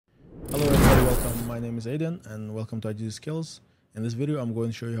my name is Aiden and welcome to IT Skills. In this video, I'm going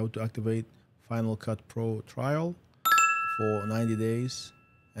to show you how to activate Final Cut Pro trial for 90 days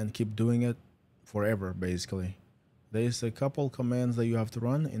and keep doing it forever, basically. There's a couple commands that you have to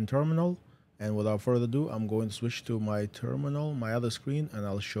run in terminal, and without further ado, I'm going to switch to my terminal, my other screen, and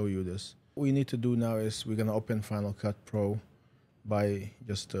I'll show you this. What we need to do now is we're going to open Final Cut Pro by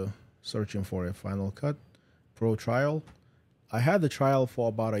just searching for a Final Cut Pro trial. I had the trial for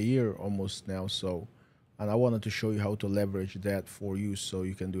about a year almost now, and I wanted to show you how to leverage that for you so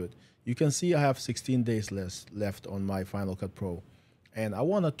you can do it. You can see I have 16 days left on my Final Cut Pro, and I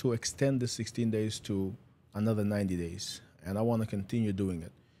wanted to extend the 16 days to another 90 days, and I want to continue doing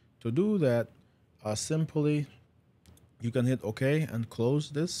it. To do that, simply you can hit OK and close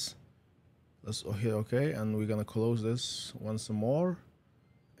this. Let's hit OK, and we're gonna close this once more,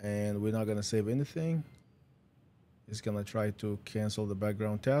 and we're not gonna save anything. It's gonna try to cancel the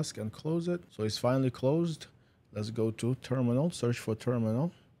background task and close it. So it's finally closed. Let's go to terminal, search for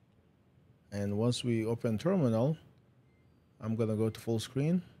terminal. And once we open terminal, I'm gonna go to full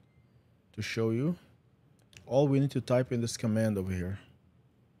screen to show you. All we need to type in this command over here.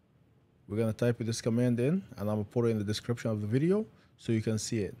 We're gonna type this command in, and I'm gonna put it in the description of the video so you can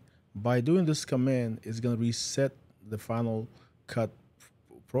see it. By doing this command, it's gonna reset the Final Cut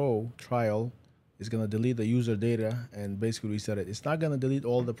Pro trial. It's going to delete the user data and basically reset it. It's not going to delete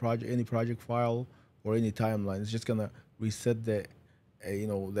all the any project file or any timeline. It's just going to reset the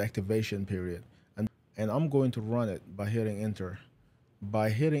the activation period. And I'm going to run it by hitting enter. By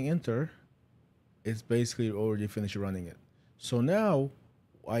hitting enter, it's basically already finished running it. So now,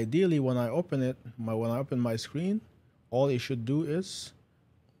 ideally, when I open my screen, all it should do is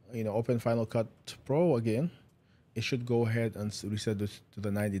open Final Cut Pro again. It should go ahead and reset this to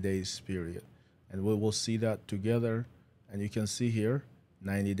the 90 days period. And we will see that together, and you can see here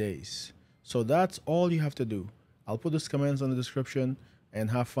 90 days. So that's all you have to do. I'll put these commands in the description,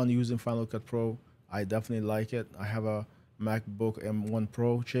 and have fun using Final Cut Pro. I definitely like it. I have a MacBook M1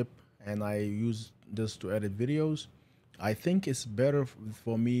 Pro chip, and I use this to edit videos. I think it's better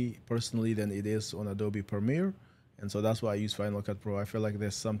for me personally than it is on Adobe Premiere, and so that's why I use Final Cut Pro. I feel like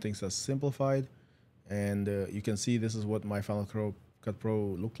there's some things that's simplified, and you can see this is what my Final Cut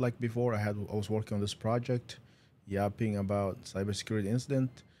Pro looked like before. I was working on this project, yapping about cybersecurity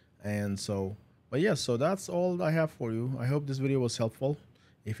incident, and so that's all I have for you. I hope this video was helpful.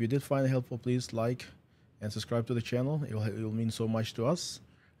 If you did find it helpful, please like and subscribe to the channel. It will mean so much to us,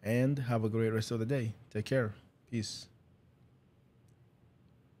 and have a great rest of the day. Take care. Peace.